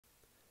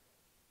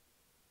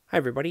Hi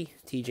everybody,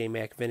 TJ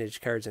Mack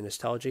Vintage Cards and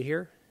Nostalgia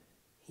here,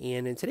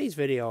 and in today's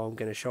video I'm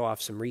going to show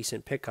off some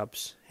recent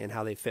pickups and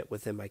how they fit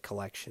within my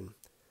collection.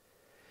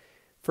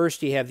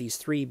 First, you have these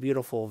three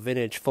beautiful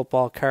vintage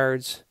football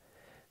cards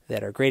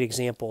that are great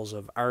examples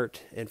of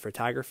art and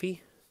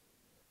photography.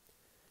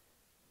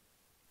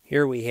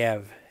 Here we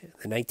have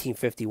the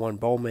 1951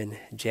 Bowman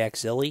Jack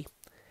Zille,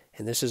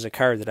 and this is a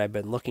card that I've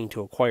been looking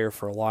to acquire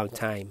for a long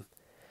time.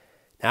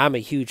 Now, I'm a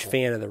huge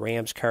fan of the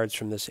Rams cards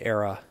from this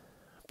era,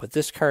 but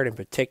this card in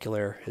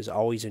particular has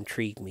always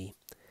intrigued me.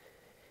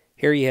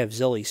 Here you have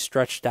Zille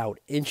stretched out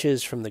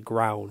inches from the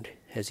ground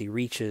as he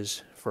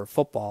reaches for a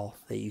football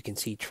that you can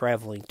see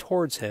traveling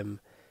towards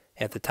him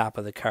at the top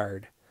of the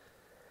card.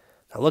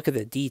 Now look at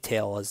the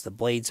detail as the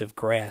blades of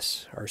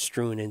grass are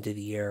strewn into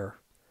the air.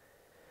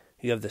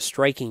 You have the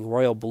striking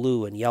royal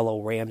blue and yellow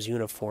Rams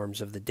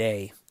uniforms of the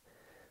day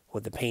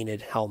with the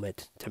painted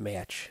helmet to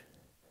match.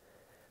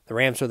 The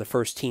Rams are the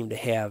first team to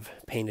have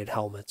painted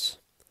helmets.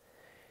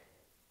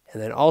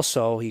 And then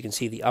also you can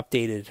see the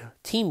updated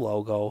team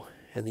logo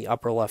in the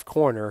upper left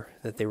corner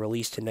that they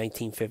released in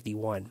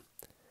 1951.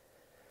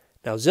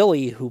 Now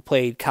Zille, who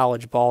played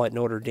college ball at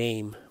Notre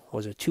Dame,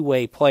 was a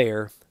two-way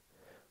player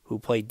who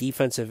played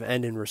defensive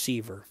end and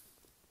receiver.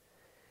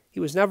 He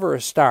was never a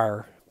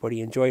star, but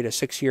he enjoyed a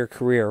 6-year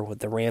career with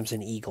the Rams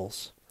and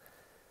Eagles.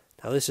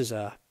 Now this is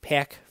a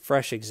pack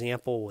fresh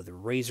example with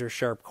razor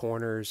sharp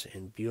corners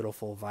and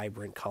beautiful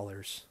vibrant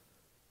colors.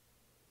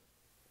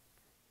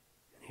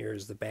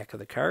 Here's the back of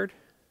the card.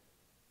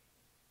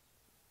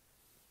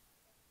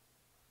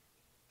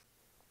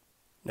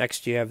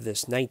 Next you have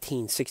this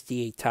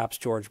 1968 Topps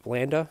George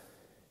Blanda.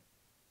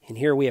 And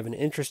here we have an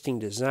interesting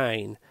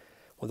design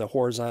with a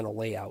horizontal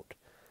layout.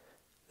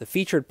 The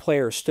featured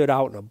player stood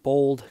out in a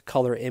bold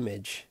color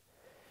image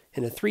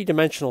in a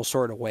three-dimensional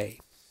sort of way.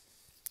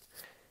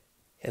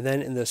 And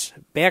then in this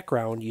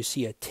background you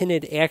see a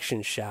tinted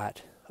action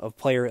shot of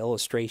player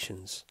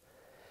illustrations.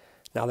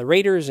 Now the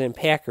Raiders and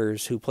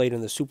Packers, who played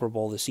in the Super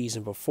Bowl the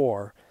season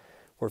before,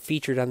 were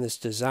featured on this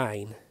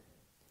design,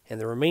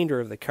 and the remainder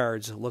of the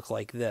cards look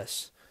like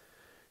this.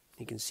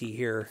 You can see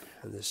here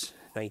on this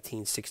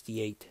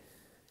 1968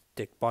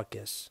 Dick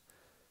Butkus.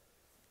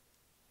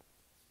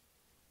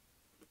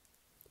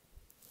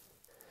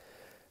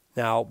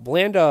 Now,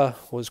 Blanda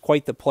was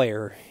quite the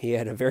player. He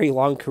had a very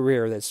long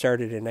career that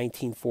started in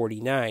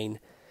 1949,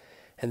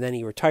 and then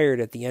he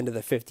retired at the end of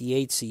the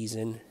 58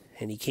 season,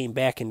 and he came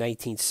back in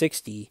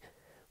 1960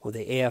 with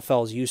the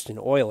AFL's Houston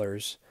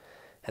Oilers,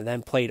 and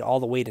then played all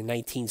the way to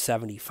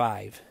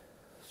 1975.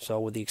 So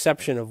with the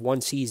exception of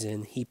one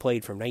season, he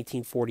played from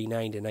 1949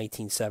 to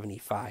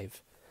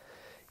 1975.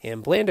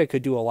 And Blanda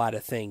could do a lot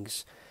of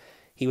things.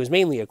 He was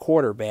mainly a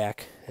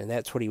quarterback, and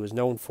that's what he was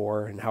known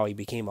for and how he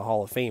became a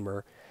Hall of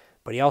Famer.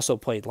 But he also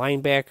played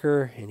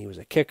linebacker, and he was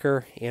a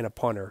kicker and a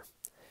punter.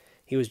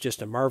 He was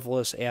just a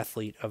marvelous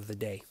athlete of the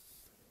day.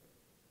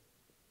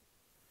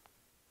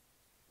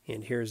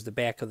 And here's the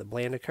back of the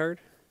Blanda card.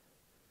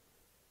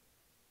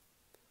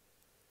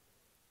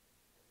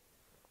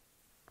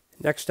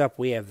 Next up,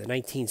 we have the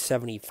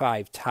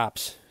 1975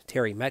 Topps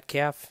Terry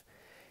Metcalf,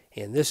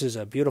 and this is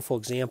a beautiful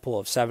example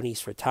of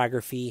 70s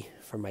photography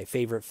from my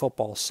favorite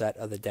football set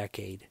of the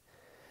decade.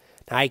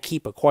 Now, I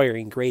keep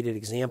acquiring graded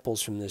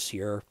examples from this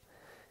year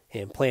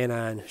and plan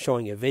on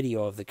showing a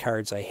video of the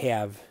cards I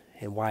have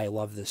and why I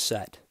love this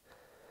set.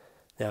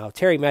 Now,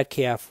 Terry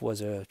Metcalf was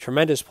a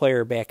tremendous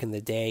player back in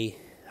the day.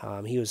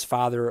 He was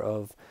father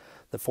of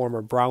the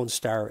former Brown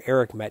star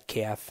Eric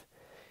Metcalf,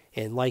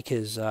 and like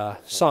his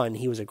son,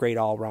 he was a great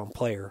all-around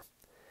player.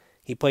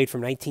 He played from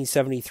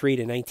 1973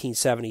 to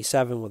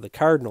 1977 with the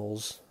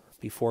Cardinals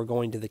before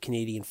going to the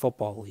Canadian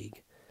Football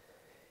League.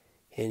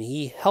 And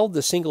he held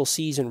the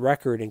single-season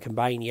record in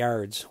combined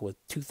yards with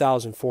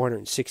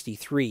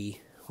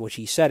 2,463, which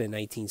he set in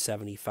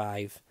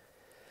 1975.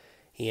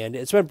 And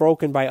it's been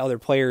broken by other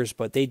players,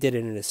 but they did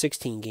it in a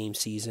 16-game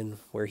season,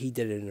 where he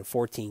did it in a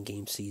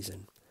 14-game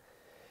season.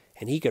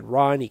 And he could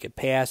run, he could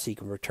pass, he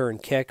could return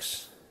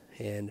kicks.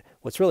 And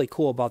what's really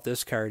cool about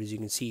this card is you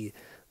can see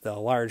the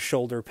large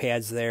shoulder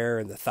pads there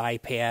and the thigh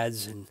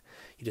pads, and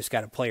you just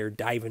got a player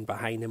diving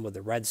behind him with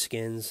the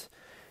Redskins.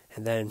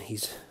 And then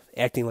he's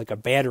acting like a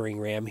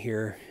battering ram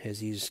here as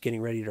he's getting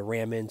ready to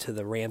ram into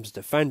the Rams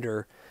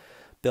defender,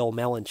 Bill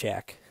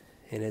Melanchak.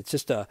 And it's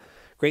just a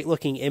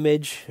great-looking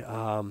image.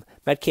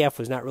 Metcalf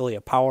was not really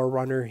a power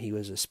runner. He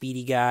was a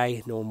speedy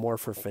guy, known more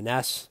for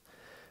finesse.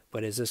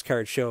 But as this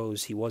card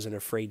shows, he wasn't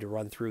afraid to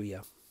run through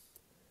you.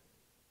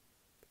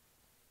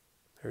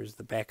 There's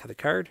the back of the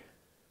card.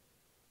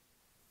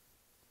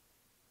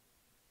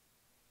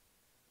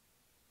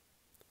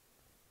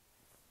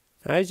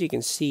 Now, as you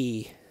can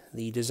see,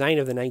 the design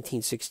of the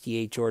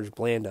 1968 George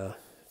Blanda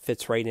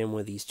fits right in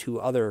with these two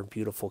other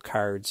beautiful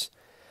cards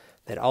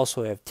that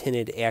also have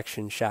tinted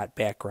action shot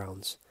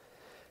backgrounds.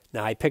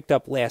 Now, I picked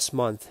up last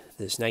month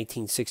this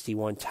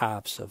 1961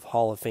 Topps of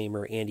Hall of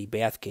Famer Andy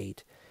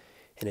Bathgate,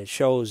 and it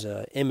shows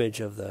an image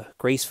of the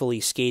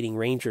gracefully skating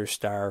Ranger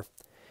star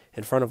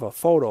in front of a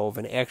photo of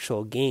an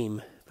actual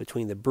game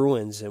between the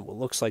Bruins and what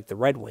looks like the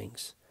Red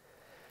Wings.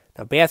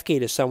 Now,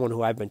 Bathgate is someone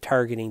who I've been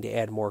targeting to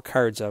add more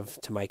cards of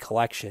to my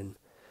collection.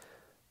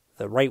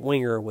 The right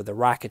winger with the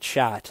rocket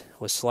shot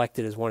was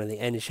selected as one of the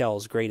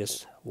NHL's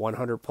greatest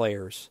 100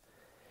 players.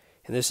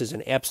 And this is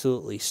an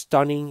absolutely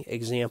stunning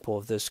example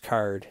of this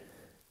card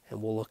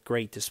and will look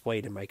great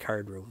displayed in my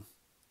card room.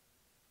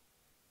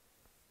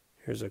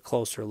 Here's a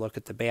closer look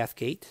at the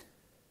Bathgate.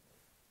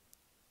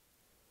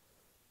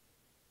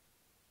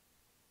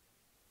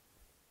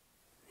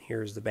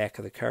 Here's the back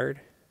of the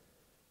card.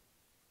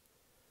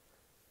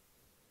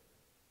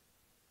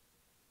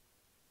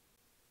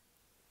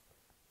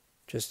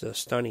 Just a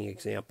stunning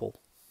example.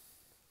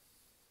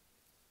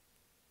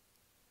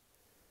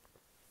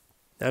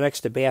 Now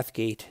next to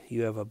Bathgate,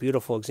 you have a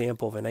beautiful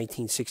example of a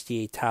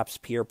 1968 Topps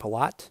Pierre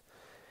Pilote.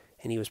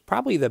 And he was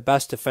probably the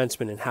best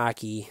defenseman in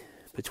hockey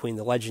between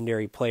the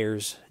legendary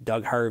players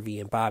Doug Harvey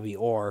and Bobby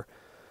Orr,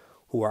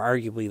 who are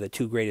arguably the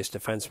two greatest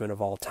defensemen of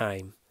all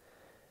time.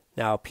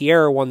 Now,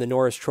 Pierre won the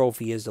Norris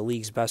Trophy as the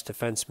league's best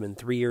defenseman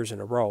 3 years in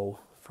a row,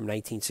 from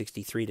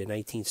 1963 to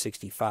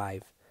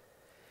 1965.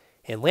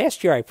 And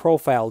last year I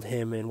profiled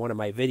him in one of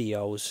my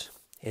videos,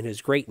 and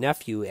his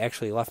great-nephew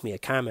actually left me a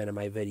comment on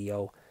my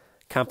video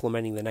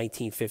complimenting the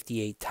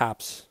 1958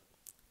 Topps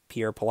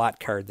Pierre Pilote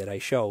card that I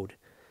showed.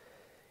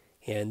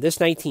 And this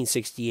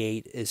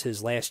 1968 is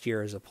his last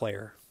year as a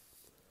player.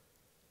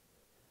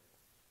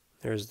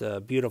 There's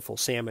the beautiful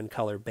salmon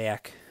color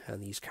back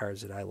on these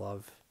cards that I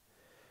love.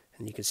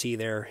 And you can see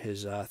there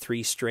his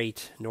 3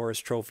 straight Norris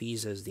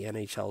trophies as the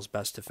NHL's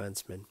best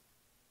defenseman.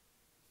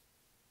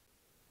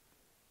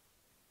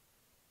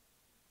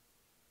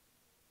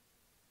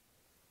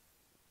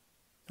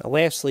 Now,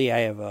 lastly, I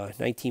have a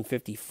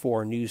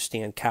 1954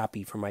 newsstand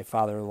copy from my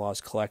father-in-law's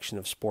collection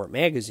of Sport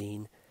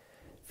magazine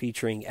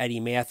featuring Eddie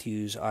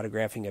Matthews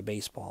autographing a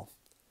baseball.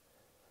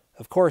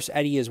 Of course,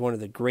 Eddie is one of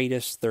the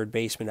greatest third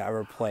basemen to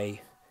ever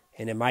play,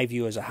 and in my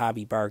view is a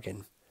hobby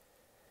bargain.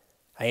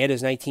 I had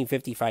his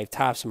 1955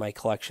 Topps in my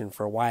collection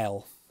for a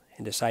while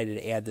and decided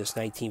to add this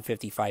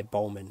 1955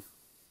 Bowman.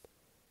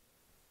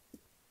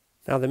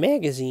 Now, the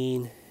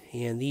magazine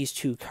and these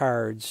two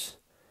cards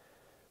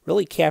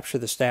really capture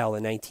the style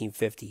of the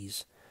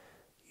 1950s.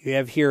 You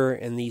have here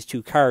in these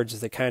two cards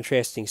the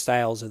contrasting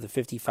styles of the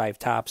 55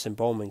 Topps and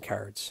Bowman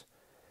cards.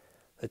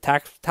 The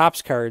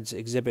Topps cards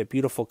exhibit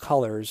beautiful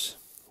colors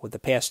with the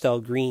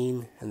pastel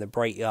green and the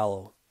bright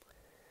yellow.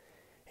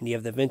 And you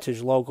have the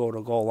vintage logo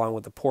to go along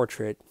with the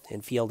portrait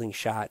and fielding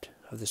shot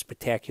of the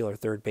spectacular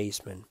third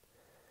baseman.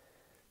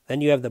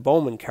 Then you have the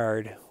Bowman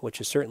card, which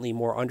is certainly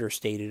more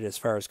understated as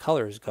far as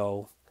colors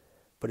go,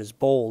 but is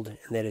bold in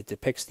that it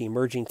depicts the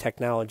emerging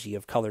technology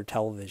of color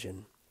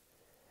television.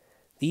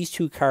 These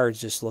two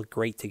cards just look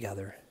great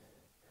together.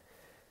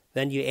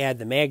 Then you add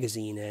the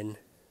magazine in,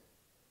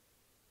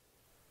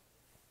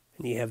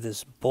 and you have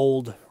this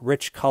bold,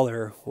 rich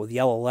color with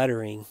yellow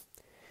lettering,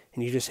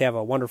 and you just have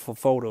a wonderful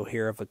photo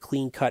here of a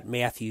clean-cut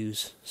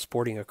Matthews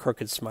sporting a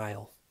crooked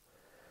smile.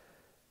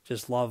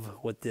 Just love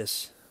what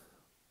this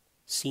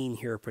scene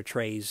here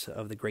portrays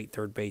of the great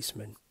third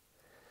baseman.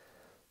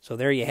 So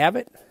there you have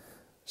it.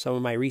 Some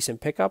of my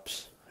recent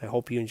pickups. I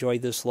hope you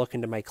enjoyed this look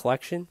into my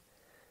collection.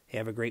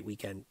 Have a great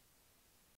weekend.